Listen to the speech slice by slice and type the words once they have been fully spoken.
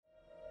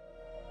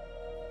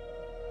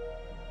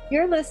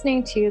You're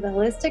listening to the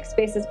Holistic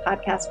Spaces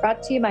podcast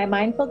brought to you by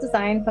Mindful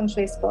Design Feng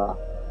Shui School.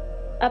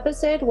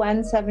 Episode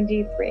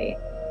 173,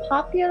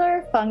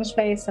 Popular Feng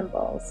Shui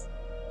Symbols.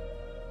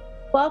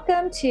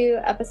 Welcome to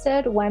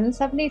episode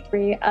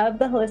 173 of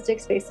the Holistic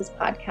Spaces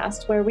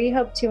podcast, where we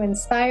hope to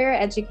inspire,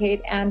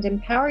 educate, and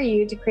empower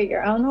you to create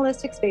your own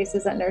holistic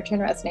spaces that nurture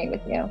and resonate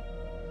with you.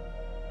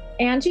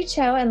 Angie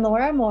Cho and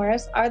Laura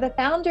Morris are the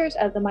founders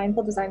of the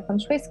Mindful Design Feng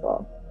Shui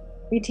School.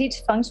 We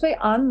teach Feng Shui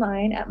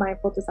online at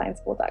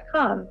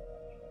mindfuldesignschool.com.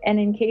 And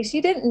in case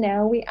you didn't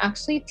know, we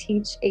actually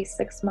teach a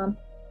 6-month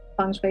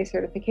Feng Shui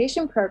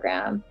certification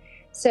program.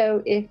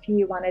 So if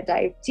you want to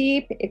dive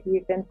deep, if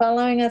you've been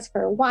following us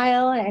for a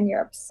while and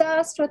you're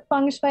obsessed with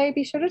Feng Shui,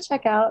 be sure to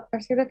check out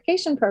our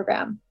certification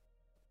program.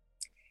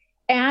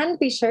 And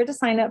be sure to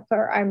sign up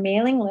for our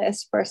mailing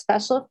list for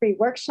special free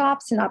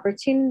workshops and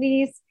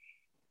opportunities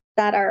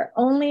that are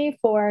only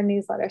for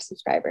newsletter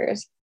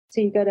subscribers. So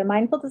you go to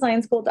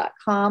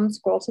mindfuldesignschool.com,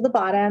 scroll to the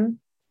bottom,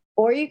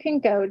 or you can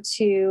go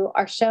to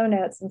our show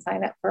notes and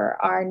sign up for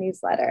our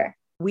newsletter.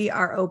 We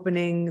are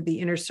opening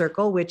the Inner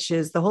Circle, which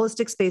is the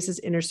Holistic Spaces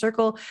Inner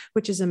Circle,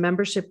 which is a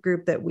membership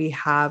group that we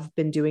have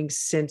been doing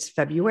since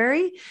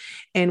February.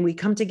 And we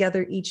come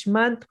together each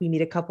month. We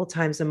meet a couple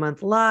times a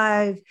month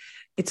live.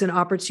 It's an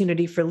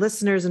opportunity for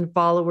listeners and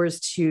followers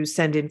to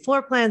send in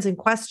floor plans and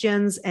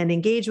questions and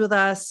engage with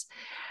us.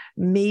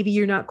 Maybe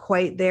you're not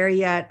quite there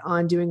yet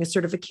on doing a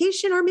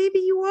certification, or maybe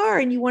you are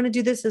and you want to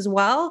do this as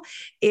well.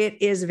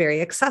 It is very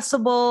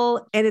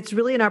accessible, and it's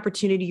really an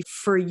opportunity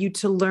for you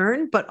to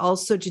learn, but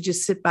also to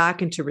just sit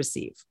back and to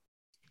receive.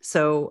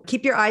 So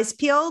keep your eyes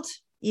peeled.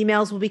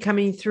 Emails will be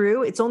coming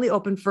through. It's only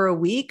open for a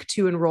week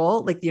to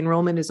enroll. Like the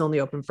enrollment is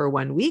only open for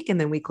 1 week, and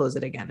then we close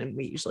it again. And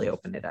we usually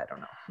open it, I don't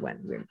know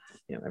when,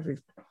 every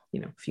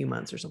few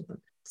months or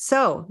something.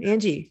 So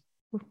Angie,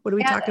 what are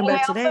we talking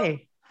about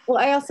today? Well,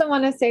 I also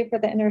want to say for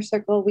the Inner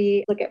Circle,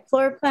 we look at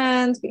floor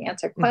plans, we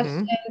answer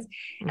questions,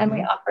 and we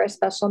offer a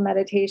special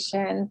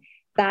meditation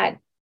that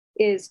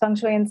is Feng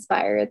Shui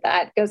inspired,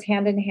 that goes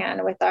hand in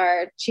hand with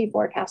our chi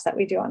forecast that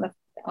we do on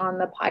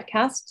the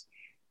podcast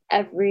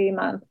every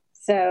month.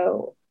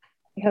 So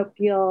I hope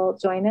you'll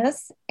join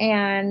us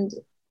and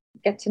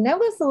get to know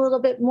us a little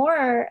bit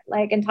more,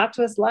 and talk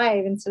to us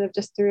live instead of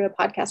just through a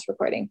podcast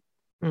recording.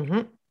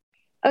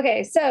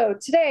 Okay, so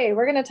today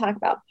we're going to talk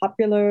about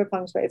popular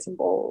Feng Shui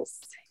symbols.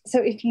 So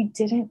if you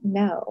didn't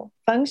know,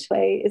 Feng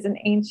Shui is an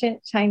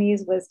ancient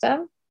Chinese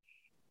wisdom,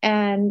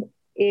 and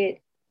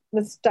it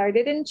was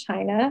started in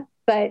China,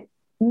 but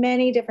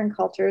many different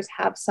cultures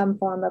have some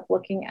form of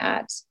looking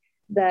at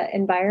the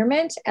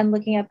environment and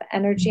looking at the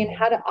energy and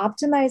how to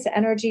optimize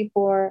energy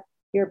for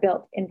your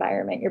built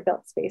environment, your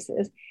built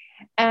spaces.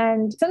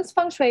 And since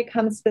Feng Shui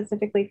comes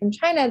specifically from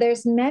China,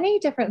 there's many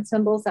different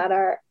symbols that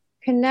are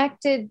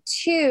connected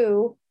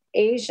to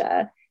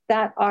Asia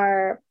that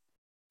are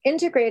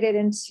integrated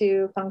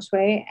into Feng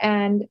Shui.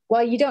 And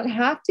while you don't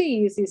have to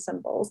use these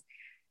symbols,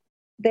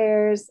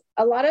 there's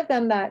a lot of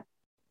them that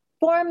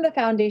form the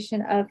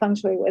foundation of Feng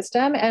Shui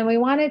wisdom. And we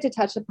wanted to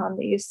touch upon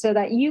these so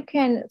that you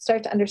can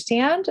start to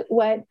understand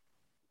what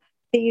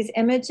these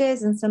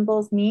images and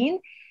symbols mean.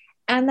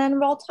 And then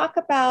we'll talk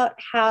about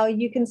how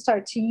you can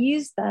start to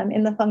use them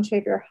in the Feng Shui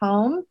of your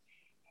home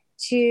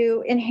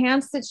to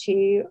enhance the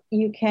qi.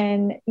 You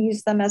can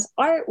use them as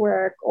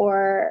artwork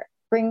or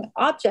bring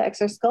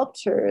objects or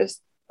sculptures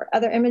or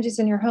other images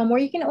in your home, or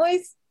you can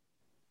always,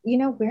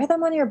 wear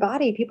them on your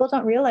body. People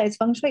don't realize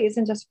Feng Shui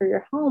isn't just for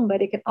your home,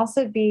 but it can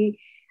also be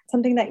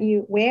something that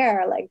you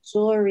wear, like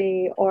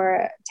jewelry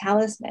or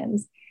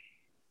talismans.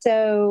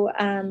 So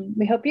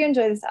we hope you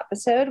enjoy this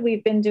episode.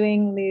 We've been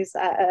doing these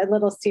a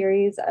little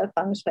series of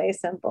Feng Shui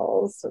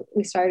symbols.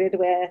 We started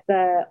with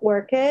the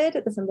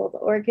orchid, the symbol of the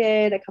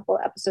orchid, a couple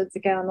of episodes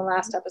ago. In the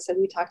last episode,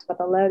 we talked about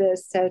the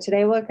lotus. So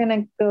today we're going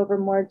to go over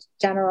more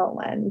general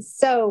ones.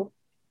 So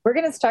we're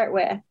going to start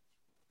with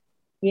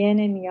yin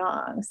and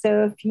yang.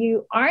 So if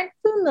you aren't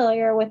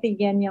familiar with the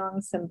yin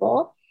yang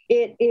symbol,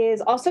 it is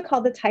also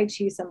called the Tai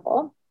Chi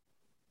symbol.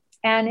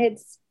 And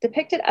it's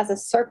depicted as a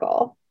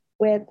circle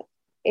with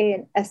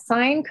a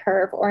sine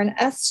curve or an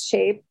S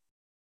shape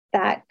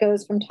that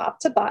goes from top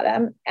to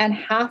bottom, and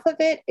half of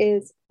it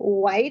is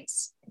white.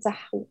 It's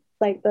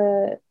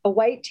a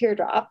white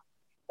teardrop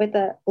with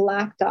a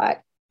black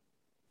dot,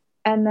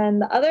 and then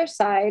the other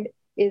side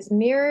is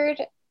mirrored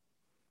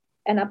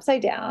and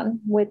upside down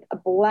with a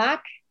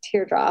black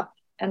teardrop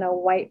and a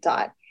white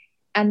dot.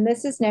 And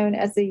this is known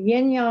as the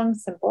yin yang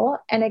symbol,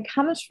 and it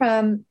comes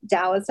from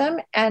Taoism,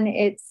 and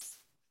it's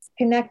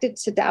connected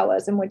to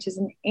Taoism, which is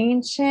an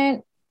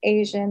ancient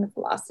Asian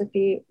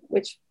philosophy,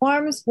 which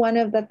forms one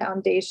of the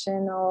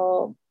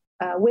foundational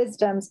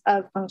wisdoms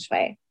of Feng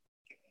Shui.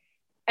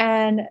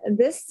 And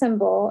this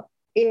symbol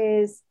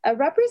is a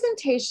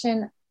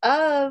representation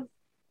of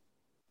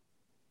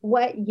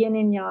what yin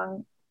and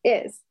yang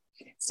is.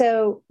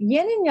 So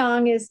yin and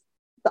yang is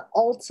the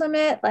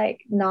ultimate,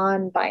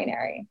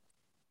 non-binary.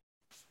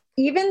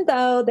 Even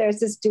though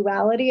there's this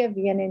duality of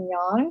yin and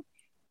yang,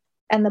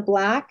 and the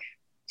black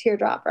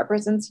teardrop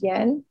represents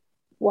yin,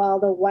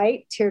 while the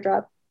white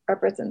teardrop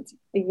represents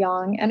the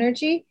yang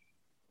energy.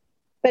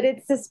 But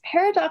it's this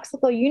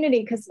paradoxical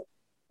unity because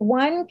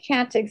one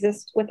can't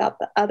exist without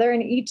the other,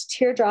 and each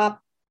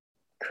teardrop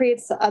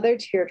creates the other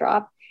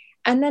teardrop.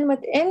 And then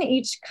within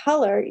each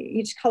color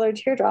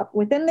teardrop,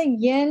 within the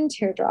yin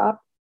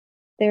teardrop,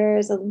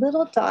 there's a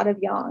little dot of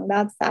yang.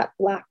 That's that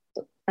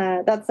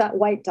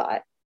white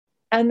dot.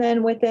 And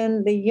then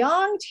within the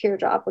yang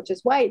teardrop, which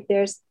is white,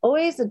 there's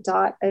always a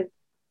dot of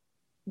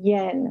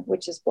yin,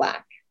 which is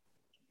black.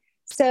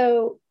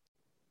 So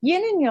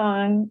yin and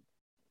yang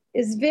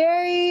is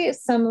very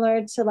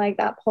similar to like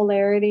that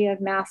polarity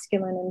of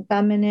masculine and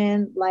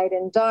feminine, light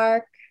and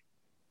dark,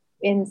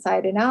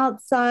 inside and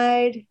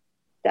outside,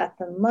 death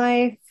and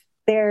life.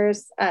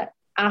 There's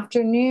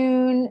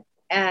afternoon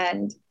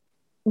and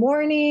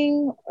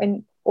morning,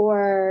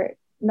 or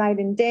night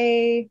and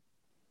day.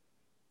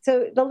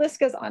 So the list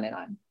goes on and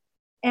on.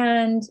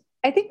 And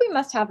I think we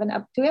must have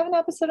do we have an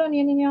episode on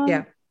yin and yang?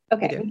 Yeah.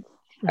 Okay.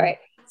 All right.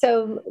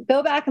 So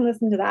go back and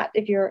listen to that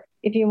if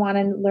you want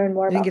to learn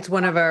more. I think it's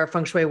one of our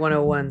Feng Shui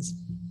 101s.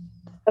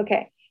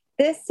 Okay.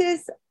 This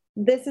is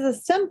a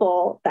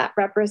symbol that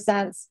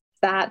represents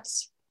that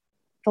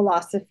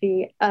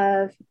philosophy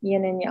of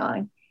yin and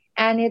yang.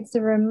 And it's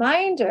a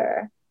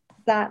reminder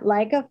that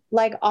like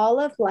all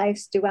of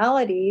life's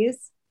dualities,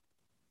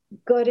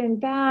 good and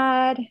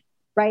bad,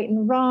 right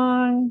and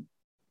wrong,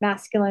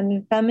 masculine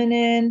and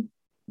feminine,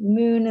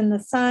 moon and the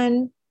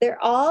sun,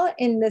 they're all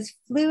in this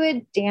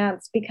fluid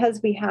dance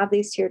because we have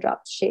these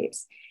teardrop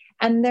shapes,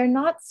 and they're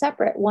not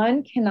separate.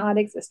 One cannot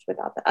exist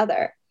without the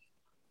other.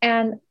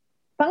 And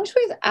Feng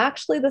Shui is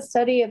actually the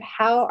study of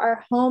how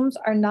our homes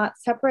are not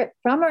separate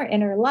from our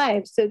inner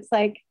lives. So it's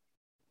like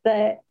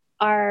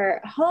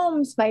our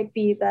homes might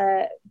be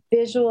the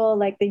visual,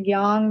 like the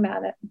yang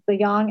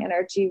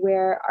energy,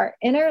 where our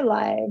inner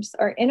lives,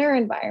 our inner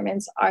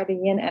environments are the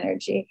yin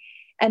energy,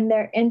 and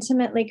they're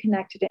intimately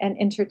connected and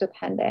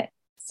interdependent.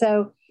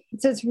 So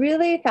it's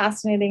really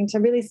fascinating to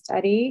really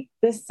study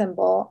this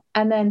symbol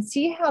and then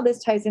see how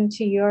this ties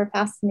into your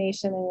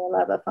fascination and your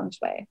love of Feng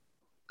Shui.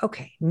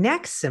 Okay,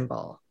 next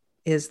symbol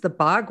is the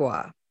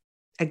Bagua.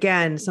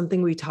 Again,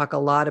 something we talk a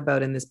lot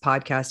about in this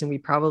podcast, and we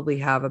probably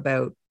have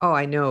about,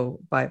 I know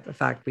by the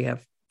fact we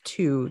have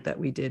 2 that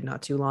we did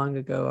not too long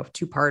ago, of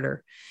 2-parter.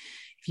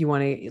 If you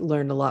want to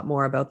learn a lot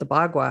more about the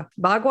Bagua.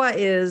 Bagua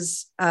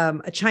is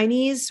a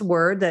Chinese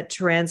word that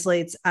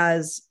translates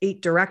as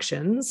 8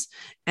 directions.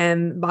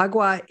 And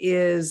Bagua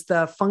is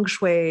the Feng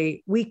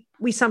Shui. We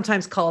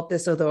sometimes call it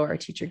this, although our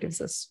teacher gives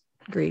us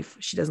grief.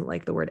 She doesn't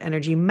like the word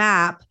energy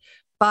map.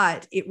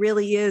 But it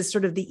really is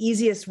sort of the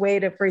easiest way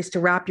for us to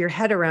wrap your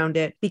head around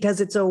it,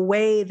 because it's a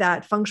way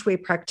that Feng Shui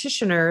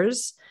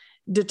practitioners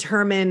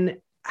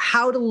determine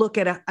how to look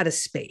at a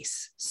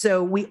space.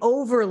 So we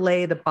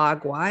overlay the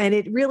Bagua, and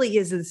it really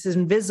is this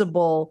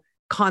invisible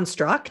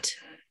construct,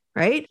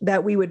 right,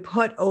 that we would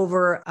put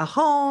over a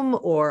home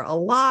or a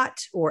lot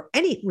or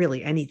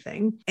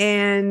anything.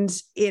 And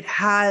it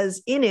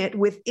has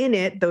within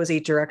it, those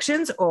 8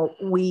 directions, or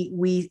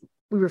we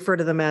refer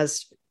to them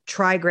as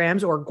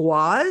trigrams or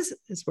guas,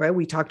 is where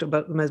we talked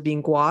about them as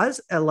being guas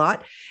a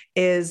lot,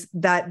 is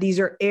that these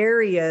are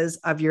areas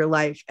of your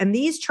life. And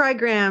these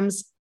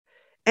trigrams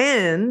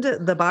and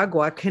the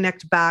Bagua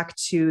connect back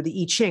to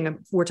the I Ching.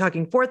 We're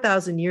talking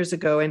 4,000 years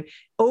ago. And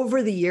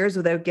over the years,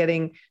 without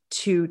getting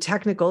too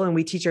technical, and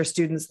we teach our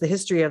students the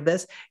history of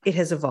this, it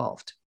has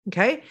evolved.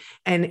 Okay.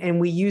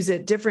 And we use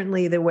it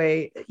differently,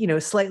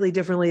 slightly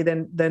differently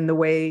than the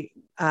way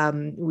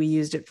we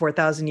used it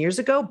 4,000 years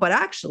ago. But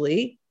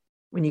actually,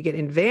 when you get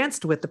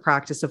advanced with the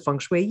practice of Feng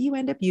Shui, you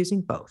end up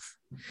using both.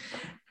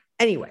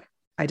 Anyway,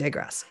 I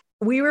digress.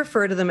 We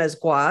refer to them as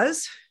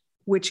guas,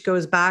 which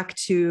goes back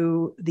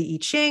to the I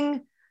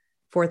Ching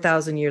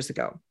 4,000 years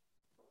ago.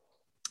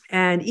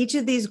 And each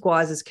of these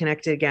guas is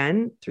connected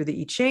again through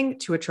the I Ching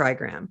to a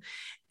trigram.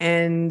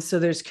 And so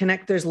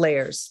there's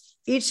layers.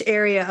 Each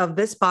area of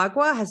this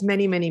Bagua has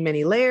many, many,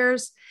 many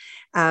layers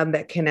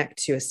that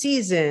connect to a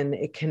season.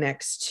 It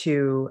connects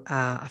to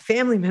a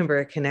family member.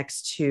 It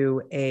connects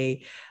to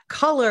a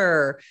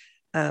color,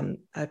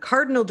 a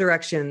cardinal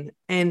direction.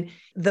 And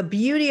the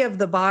beauty of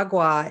the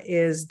Bagua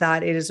is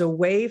that it is a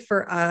way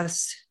for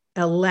us,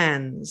 a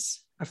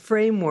lens, a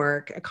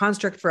framework, a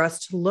construct for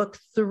us to look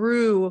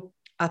through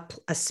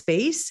a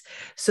space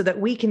so that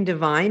we can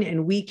divine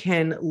and we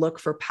can look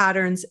for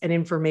patterns and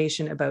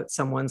information about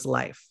someone's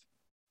life,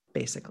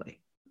 basically.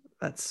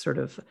 That's sort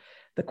of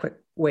the quick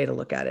way to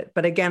look at it.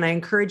 But again, I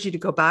encourage you to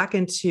go back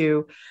and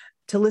to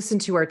listen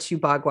to our 2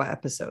 Bagua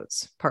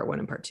episodes, part 1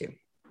 and part 2.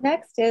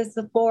 Next is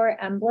the 4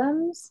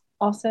 emblems,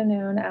 also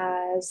known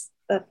as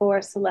the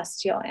 4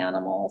 celestial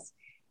animals.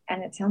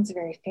 And it sounds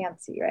very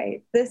fancy,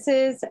 right? This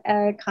is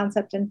a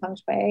concept in Feng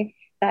Shui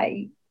that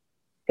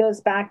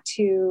goes back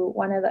to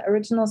one of the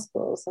original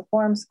schools, the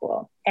form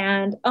school.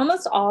 And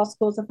almost all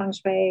schools of Feng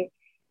Shui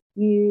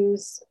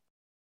use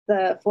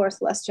the 4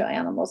 celestial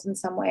animals in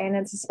some way. And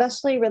it's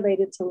especially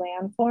related to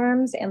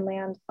landforms and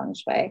land Feng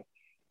Shui.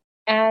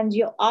 And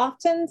you'll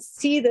often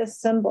see this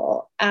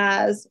symbol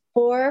as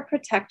 4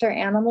 protector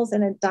animals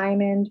in a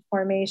diamond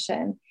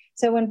formation.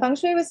 So when feng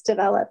shui was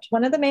developed,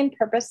 one of the main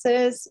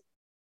purposes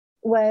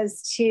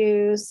was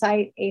to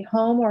site a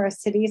home or a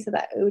city so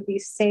that it would be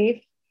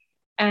safe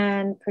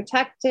and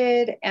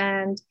protected.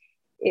 And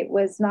it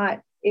was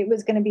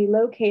going to be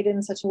located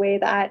in such a way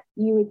that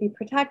you would be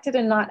protected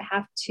and not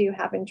have to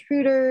have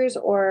intruders,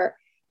 or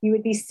you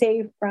would be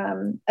safe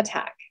from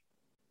attack.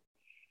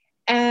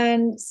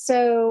 And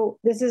so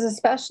this is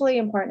especially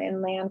important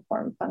in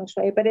landform feng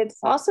shui, but it's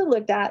also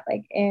looked at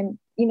like in,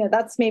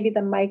 that's maybe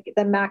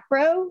the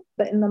macro,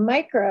 but in the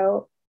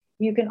micro,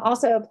 you can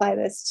also apply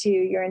this to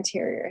your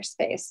interior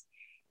space.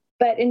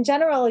 But in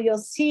general, you'll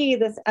see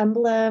this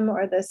emblem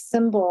or this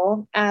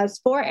symbol as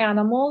 4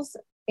 animals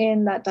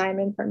in that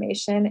diamond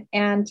formation.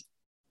 And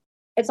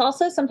it's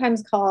also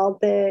sometimes called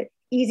the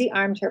easy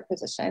armchair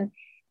position.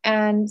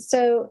 And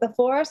so the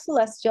 4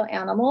 celestial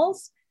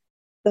animals,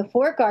 the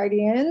 4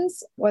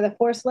 guardians, or the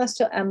 4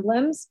 celestial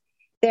emblems,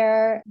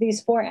 they're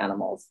these 4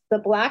 animals. The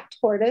black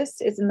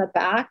tortoise is in the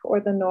back or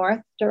the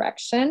north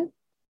direction.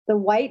 The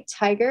white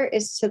tiger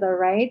is to the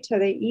right or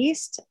the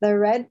east. The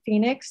red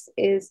phoenix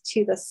is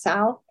to the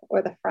south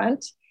or the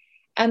front.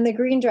 And the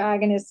green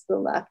dragon is to the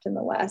left and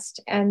the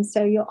west. And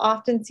so you'll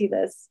often see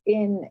this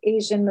in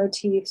Asian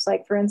motifs.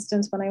 Like, for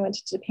instance, when I went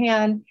to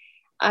Japan,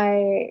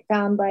 I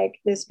found like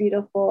this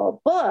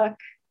beautiful book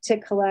to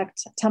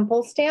collect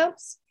temple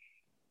stamps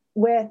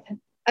with,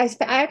 I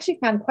actually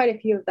found quite a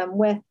few of them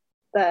with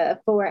the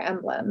 4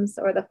 emblems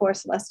or the 4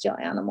 celestial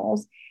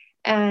animals.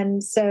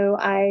 And so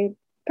I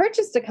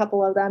purchased a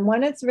couple of them.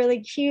 One is really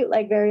cute,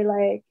 like very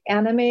like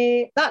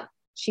anime, not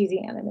cheesy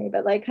anime,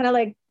 but like kind of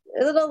like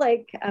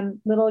a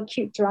little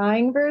cute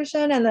drawing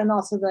version. And then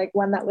also like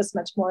one that was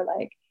much more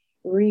like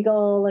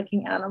regal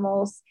looking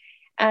animals.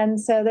 And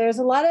so there's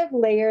a lot of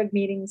layered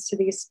meanings to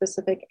these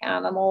specific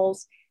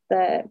animals: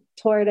 the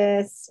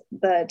tortoise,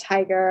 the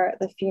tiger,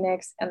 the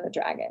phoenix, and the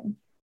dragon.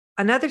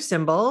 Another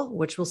symbol,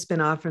 which will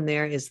spin off from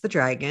there, is the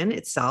dragon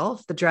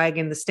itself. The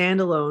dragon, the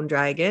standalone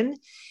dragon.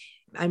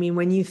 I mean,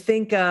 when you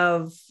think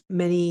of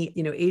many,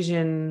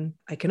 Asian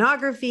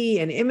iconography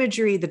and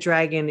imagery, the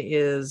dragon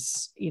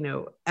is,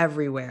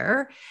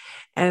 everywhere.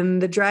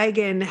 And the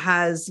dragon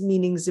has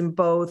meanings in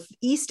both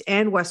East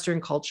and Western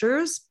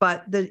cultures.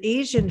 But the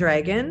Asian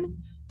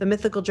dragon, the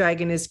mythical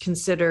dragon, is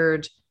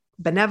considered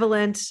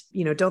benevolent.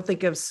 Don't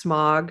think of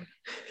Smaug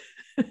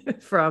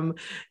from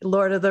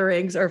Lord of the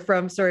Rings or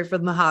from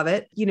The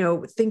Hobbit.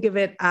 Think of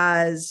it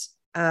as,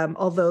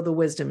 although the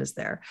wisdom is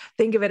there,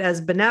 think of it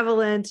as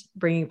benevolent,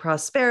 bringing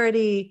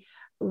prosperity,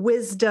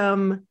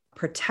 wisdom,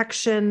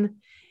 protection,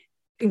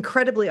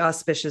 incredibly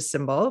auspicious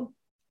symbol.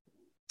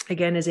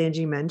 Again, as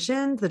Angie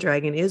mentioned, the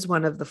dragon is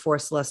one of the 4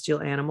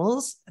 celestial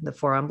animals and the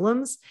 4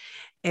 emblems,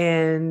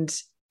 and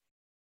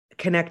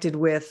connected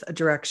with a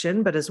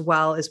direction, but as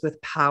well as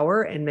with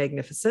power and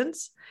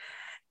magnificence.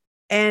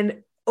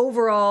 And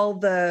overall,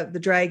 the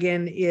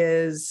dragon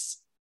is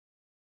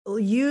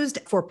used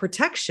for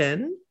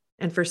protection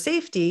and for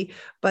safety,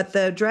 but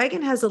the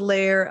dragon has a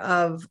layer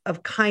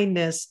of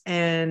kindness.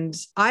 And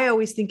I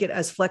always think it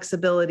as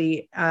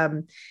flexibility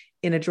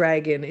in a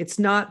dragon. It's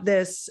not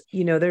this,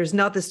 there's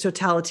not this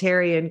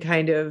totalitarian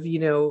kind of,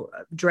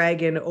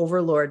 dragon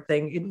overlord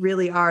thing. It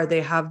really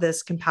they have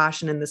this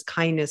compassion and this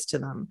kindness to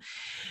them.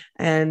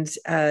 And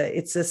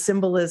it's a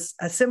symbol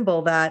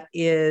that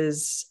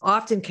is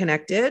often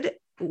connected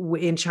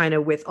in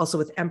China with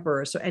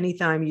emperor. So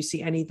anytime you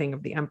see anything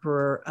of the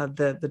emperor, of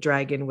the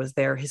dragon was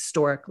there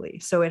historically.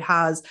 So it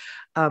has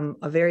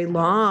a very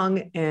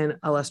long and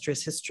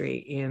illustrious history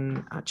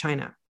in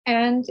China.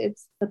 And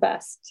it's the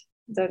best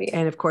zodiac.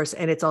 And of course,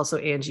 and it's also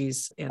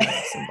Angie's animal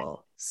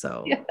symbol.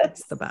 So yes.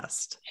 It's the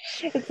best.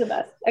 It's the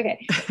best.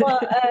 Okay. Well,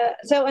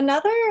 so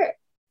another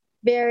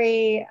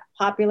very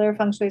popular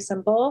feng shui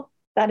symbol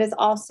that is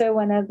also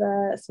one of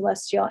the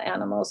celestial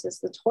animals is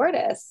the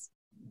tortoise.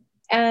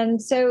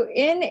 And so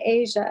in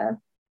Asia,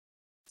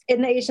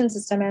 in the Asian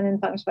system and in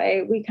feng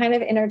shui, we kind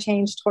of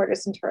interchange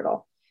tortoise and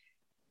turtle.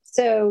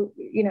 So,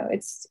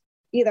 it's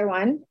either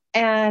one.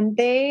 And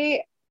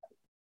they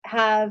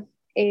have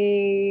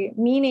a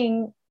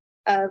meaning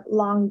of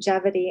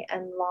longevity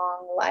and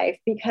long life,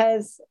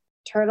 because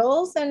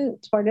turtles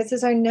and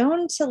tortoises are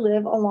known to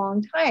live a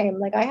long time.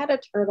 Like, I had a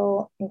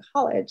turtle in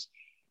college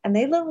and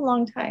they live a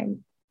long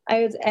time.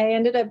 I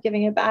ended up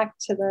giving it back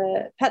to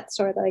the pet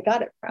store that I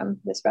got it from,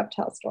 this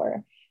reptile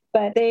store,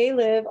 but they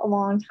live a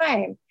long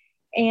time,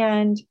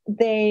 and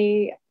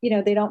they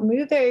don't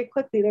move very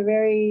quickly. They're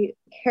very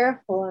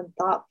careful and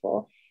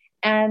thoughtful.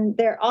 And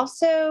they're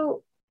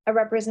also a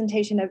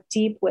representation of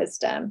deep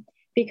wisdom,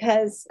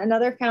 because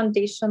another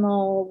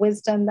foundational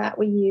wisdom that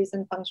we use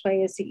in feng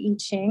shui is the I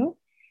Ching.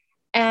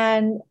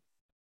 And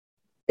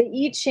the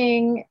I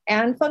Ching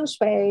and feng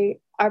shui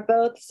are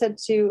both said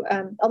to,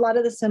 a lot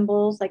of the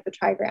symbols, like the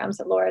trigrams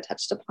that Laura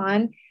touched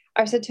upon,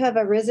 are said to have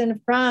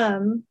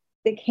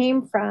they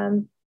came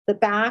from the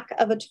back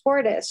of a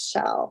tortoise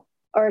shell,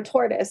 or a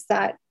tortoise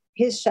that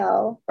his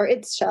shell, or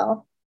its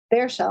shell,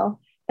 their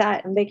shell,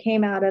 that they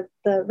came out of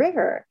the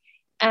river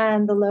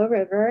and the Low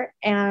River.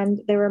 And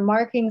there were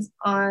markings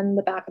on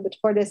the back of the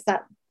tortoise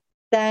that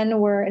then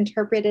were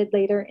interpreted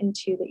later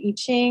into the I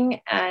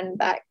Ching, and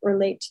that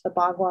relate to the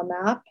Bagua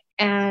map.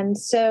 And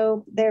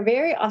so they're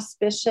very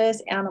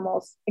auspicious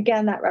animals,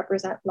 again, that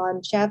represent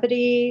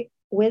longevity,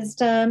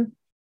 wisdom.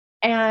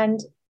 And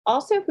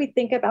also, if we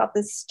think about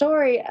the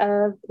story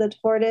of the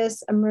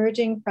tortoise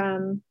emerging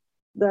from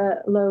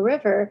the Low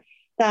River,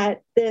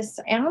 that this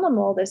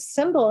animal, this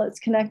symbol, is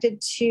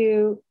connected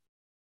to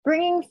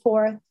bringing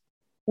forth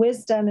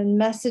wisdom and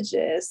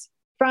messages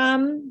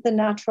from the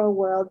natural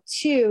world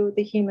to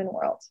the human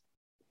world.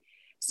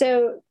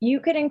 So you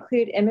could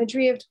include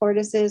imagery of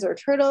tortoises or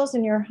turtles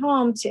in your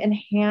home to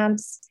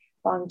enhance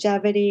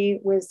longevity,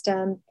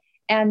 wisdom,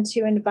 and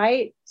to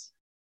invite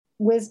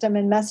wisdom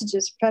and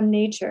messages from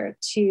nature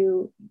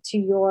to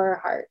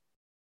your heart.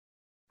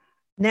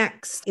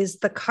 Next is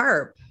the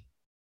carp.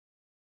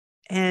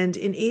 And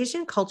in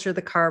Asian culture,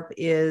 the carp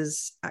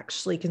is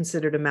actually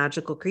considered a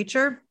magical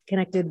creature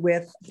connected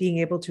with being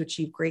able to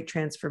achieve great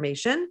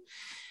transformation.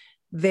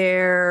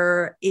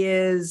 There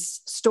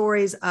is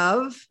stories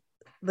of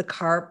the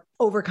carp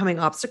overcoming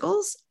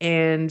obstacles.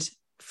 And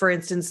for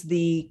instance,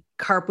 the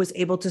carp was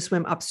able to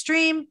swim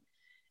upstream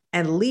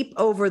and leap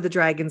over the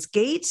dragon's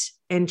gate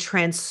and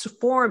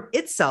transform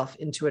itself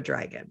into a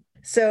dragon.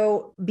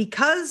 So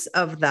because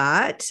of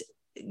that,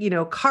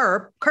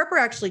 carp are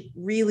actually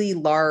really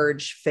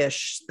large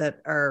fish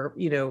that are,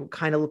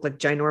 kind of look like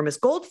ginormous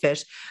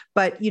goldfish.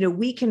 But,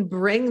 we can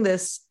bring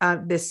this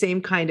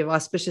same kind of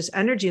auspicious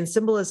energy and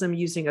symbolism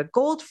using a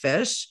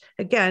goldfish,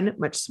 again,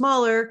 much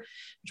smaller,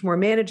 much more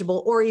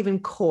manageable, or even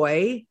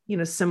koi,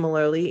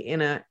 similarly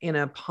in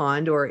a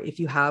pond, or if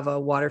you have a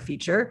water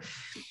feature,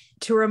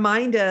 to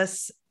remind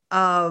us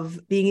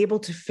of being able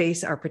to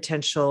face our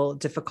potential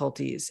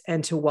difficulties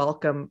and to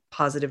welcome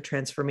positive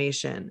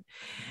transformation.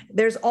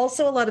 There's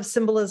also a lot of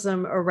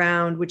symbolism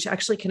around, which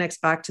actually connects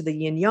back to the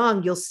yin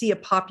yang. You'll see a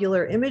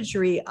popular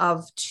imagery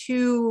of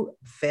two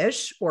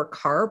fish or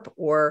carp,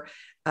 or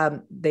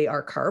they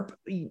are carp,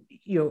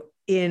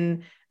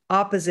 in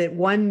opposite,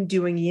 one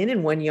doing yin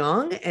and one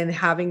yang, and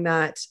having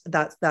that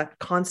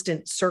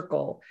constant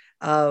circle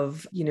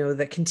of,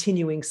 the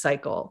continuing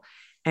cycle.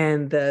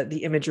 And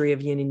the imagery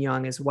of yin and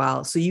yang as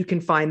well. So you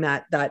can find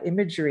that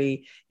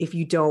imagery if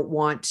you don't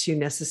want to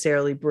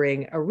necessarily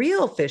bring a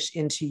real fish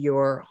into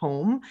your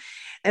home.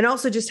 And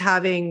also just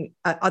having,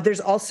 there's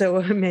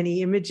also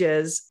many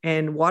images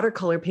and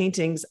watercolor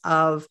paintings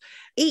of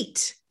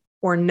 8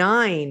 or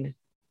 9,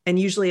 and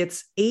usually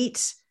it's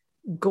 8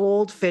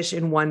 goldfish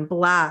and 1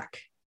 black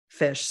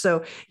fish.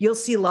 So you'll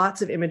see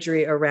lots of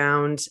imagery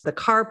around the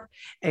carp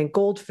and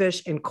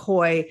goldfish and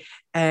koi,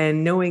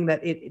 and knowing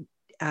that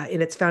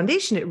in its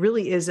foundation, it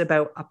really is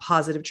about a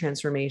positive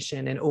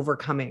transformation and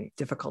overcoming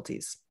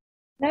difficulties.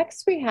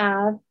 Next, we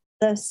have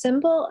the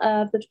symbol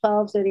of the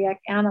 12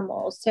 zodiac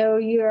animals. So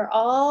you're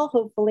all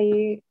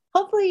hopefully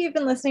you've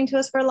been listening to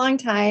us for a long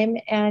time,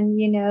 and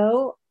you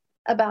know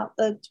about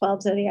the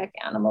 12 zodiac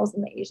animals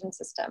in the Asian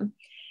system.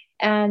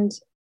 And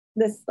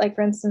this, like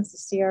for instance,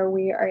 this year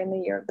we are in the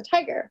year of the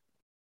tiger.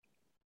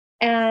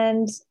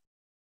 And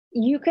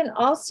you can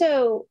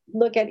also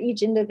look at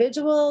each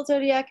individual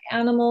zodiac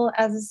animal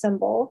as a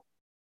symbol,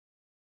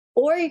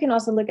 or you can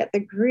also look at the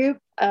group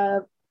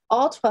of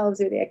all 12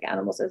 zodiac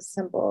animals as a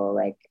symbol.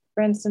 Like,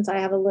 for instance, I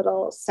have a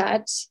little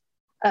set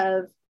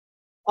of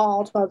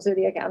all 12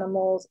 zodiac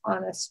animals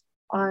on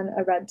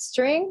a red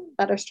string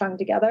that are strung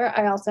together.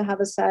 I also have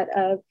a set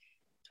of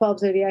 12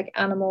 zodiac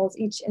animals,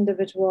 each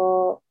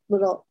individual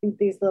little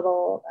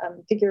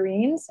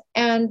figurines.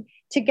 And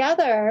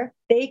together,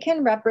 they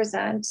can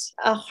represent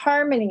a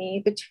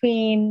harmony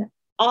between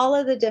all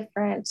of the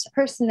different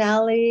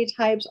personality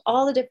types,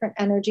 all the different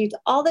energies,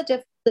 all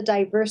the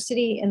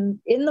diversity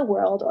in the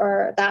world,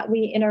 or that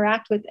we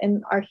interact with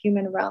in our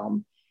human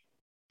realm.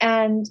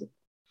 And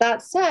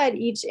that said,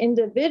 each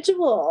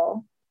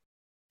individual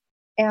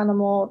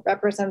animal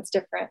represents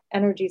different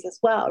energies as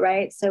well,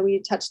 right? So we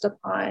touched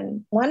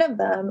upon one of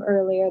them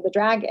earlier, the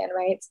dragon,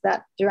 right? So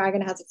that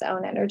dragon has its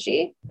own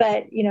energy.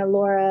 But,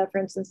 Laura, for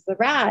instance, the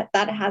rat,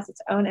 that has its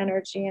own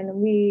energy. And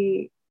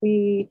we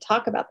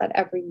talk about that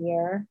every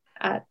year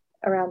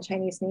around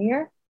Chinese New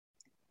Year.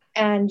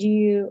 And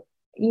you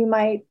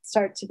might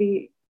start to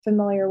be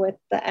familiar with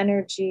the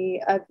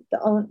energy of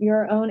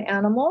your own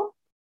animal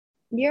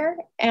year,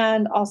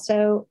 and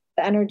also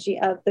the energy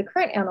of the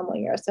current animal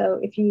year. So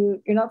if you're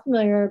not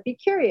familiar, be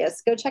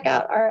curious, go check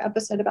out our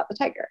episode about the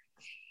tiger.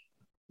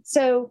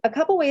 So a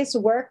couple ways to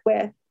work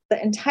with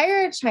the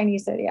entire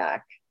Chinese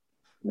zodiac,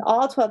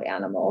 all 12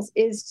 animals,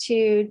 is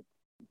to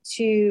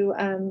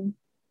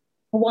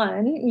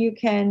one, you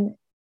can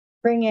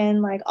bring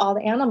in like all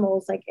the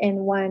animals like in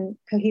one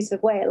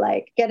cohesive way,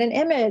 like get an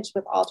image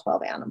with all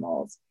 12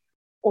 animals,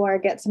 or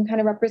get some kind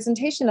of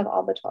representation of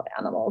all the 12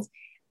 animals.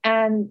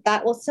 And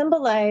that will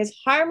symbolize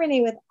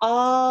harmony with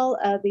all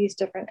of these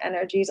different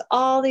energies,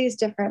 all these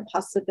different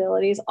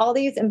possibilities, all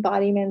these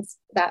embodiments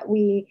that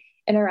we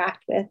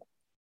interact with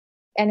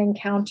and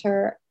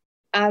encounter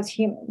as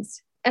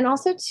humans. And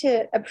also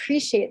to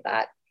appreciate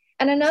that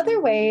And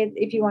another way,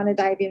 if you want to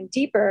dive in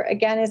deeper,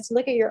 again, is to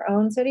look at your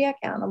own zodiac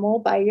animal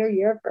by your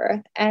year of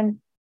birth and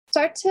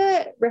start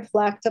to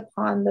reflect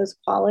upon those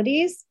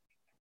qualities.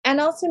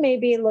 And also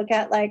maybe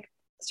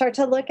start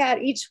to look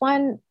at each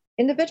one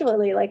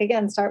individually. Like,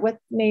 again, start with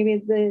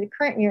maybe the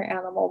current year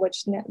animal,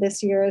 which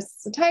this year is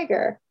the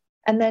tiger.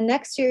 And then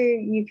next year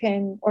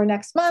or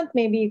next month,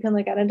 maybe you can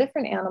look at a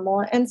different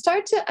animal and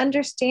start to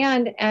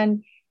understand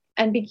and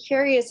be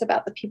curious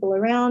about the people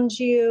around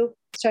you,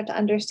 start to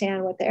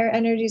understand what their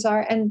energies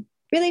are and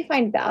really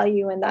find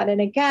value in that. And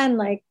again,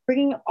 like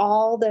bringing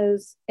all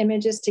those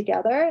images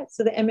together.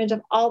 So the image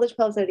of all the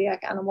 12 zodiac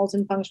animals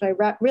in feng shui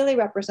really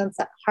represents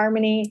that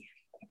harmony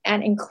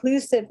and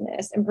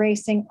inclusiveness,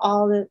 embracing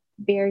all the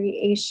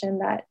variation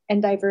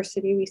and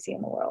diversity we see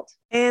in the world.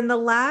 And the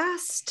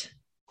last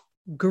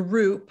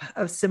group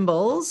of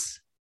symbols,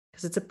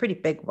 because it's a pretty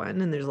big one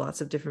and there's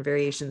lots of different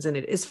variations in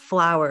it, is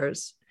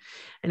flowers.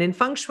 And in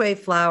feng shui,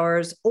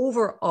 flowers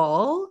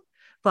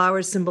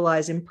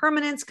symbolize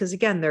impermanence because,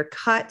 again, they're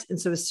cut. And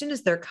so as soon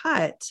as they're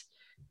cut,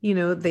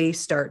 they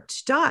start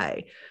to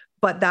die.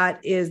 But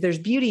there's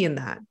beauty in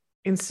that.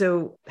 And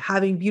so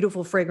having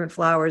beautiful, fragrant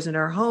flowers in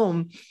our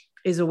home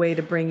is a way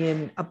to bring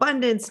in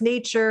abundance,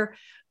 nature,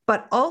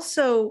 but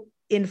also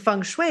in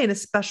feng shui, and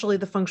especially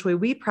the feng shui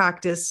we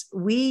practice,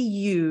 we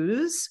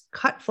use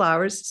cut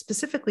flowers,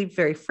 specifically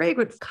very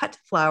fragrant cut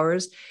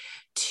flowers,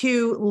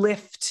 to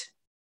lift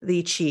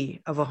the chi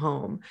of a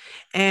home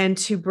and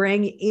to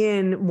bring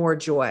in more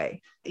joy.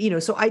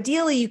 So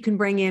ideally you can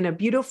bring in a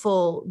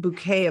beautiful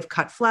bouquet of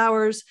cut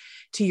flowers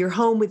to your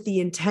home with the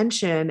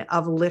intention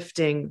of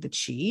lifting the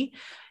chi.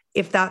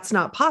 If that's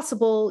not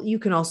possible, you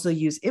can also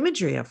use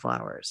imagery of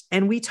flowers.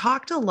 And we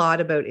talked a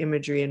lot about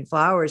imagery and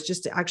flowers,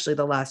 just actually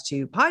the last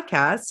 2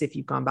 podcasts. If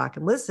you've gone back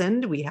and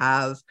listened, we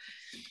have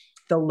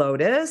the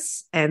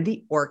lotus and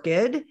the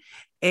orchid,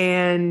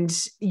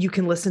 and you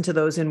can listen to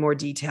those in more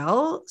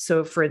detail.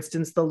 So for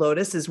instance, the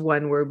lotus is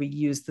one where we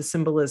use the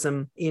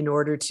symbolism in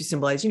order to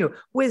symbolize,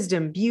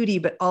 wisdom, beauty,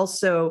 but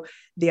also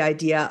the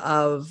idea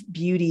of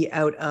beauty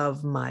out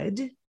of mud,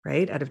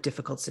 right? Out of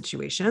difficult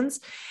situations.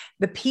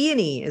 The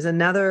peony is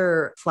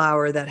another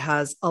flower that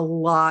has a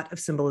lot of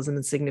symbolism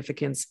and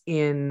significance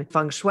in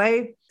feng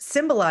shui.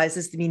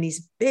 Symbolizes,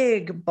 these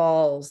big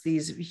balls,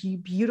 these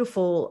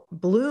beautiful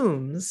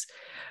blooms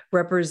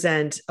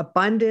represent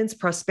abundance,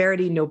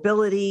 prosperity,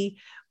 nobility.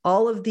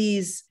 All of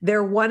these,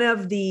 they're one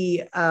of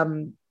the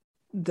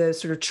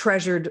sort of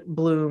treasured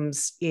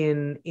blooms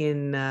in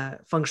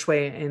feng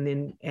shui and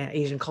in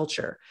Asian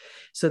culture.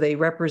 So they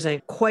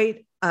represent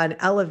quite an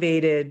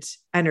elevated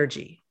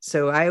energy.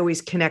 So I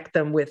always connect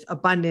them with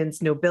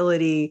abundance,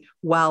 nobility,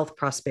 wealth,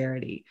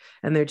 prosperity,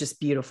 and they're just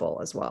beautiful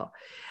as well.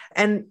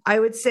 And I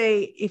would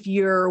say if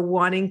you're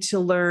wanting to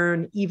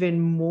learn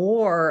even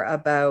more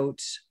about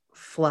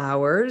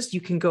flowers, you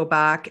can go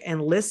back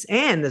and listen,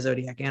 and the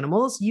zodiac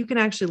animals, you can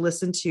actually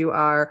listen to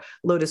our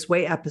Lotus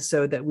Way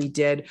episode that we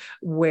did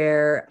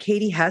where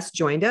Katie Hess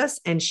joined us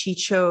and she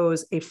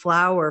chose a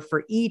flower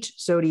for each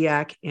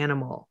zodiac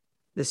animal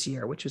this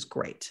year, which was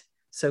great.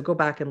 So go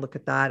back and look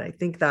at that. I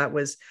think that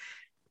was,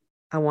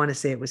 I want to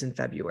say it was in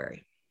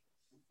February.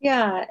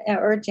 Yeah,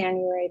 or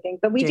January, I think.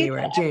 But we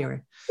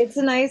January. It's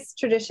a nice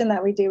tradition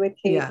that we do with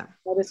Kate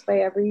Lotus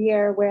Way every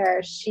year,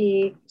 where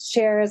she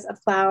shares a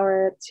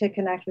flower to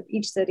connect with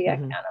each zodiac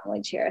animal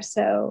each year.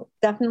 So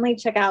definitely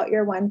check out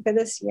your one for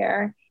this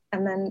year,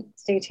 and then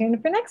stay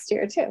tuned for next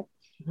year too.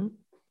 Mm-hmm.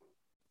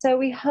 So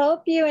we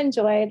hope you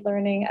enjoyed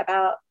learning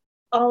about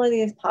all of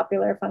these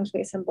popular feng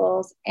shui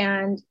symbols,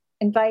 and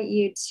invite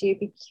you to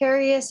be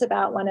curious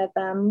about one of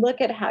them.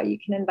 Look at how you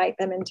can invite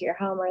them into your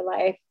home or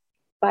life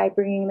by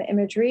bringing the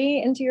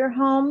imagery into your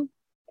home.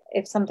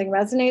 If something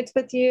resonates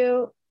with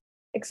you,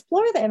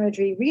 explore the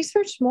imagery,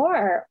 research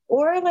more,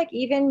 or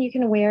even you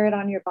can wear it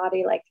on your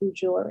body through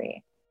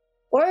jewelry,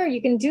 or you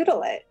can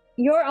doodle it.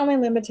 You're only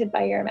limited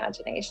by your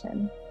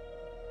imagination.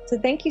 So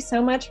thank you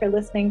so much for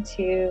listening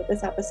to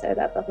this episode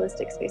of the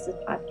Holistic Spaces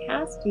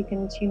podcast. You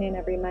can tune in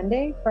every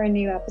Monday for a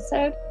new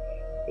episode.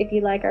 If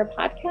you like our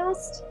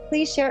podcast,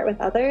 please share it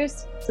with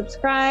others,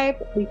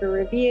 subscribe, leave a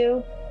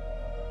review,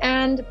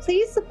 and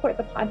please support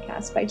the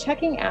podcast by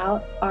checking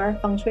out our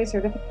Feng Shui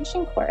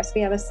certification course.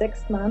 We have a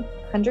 6-month,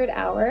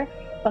 100-hour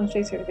Feng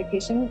Shui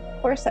certification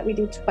course that we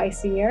do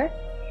twice a year.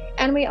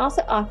 And we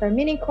also offer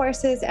mini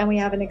courses, and we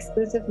have an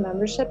exclusive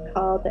membership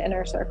called the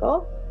Inner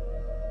Circle.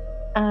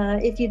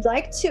 If you'd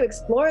like to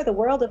explore the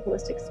world of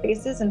holistic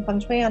spaces and feng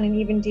shui on an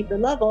even deeper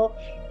level,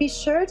 be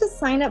sure to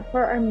sign up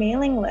for our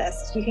mailing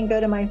list. You can go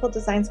to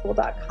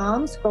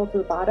mindfuldesignschool.com, scroll to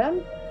the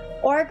bottom,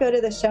 or go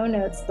to the show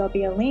notes. There'll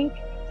be a link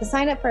to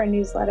sign up for our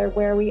newsletter,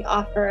 where we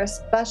offer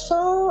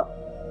special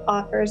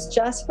offers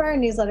just for our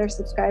newsletter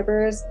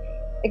subscribers,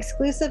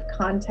 exclusive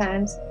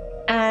content,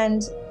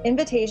 and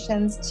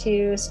invitations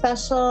to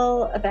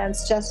special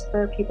events just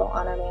for people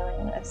on our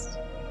mailing list.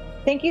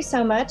 Thank you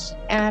so much,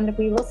 and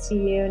we will see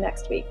you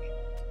next week.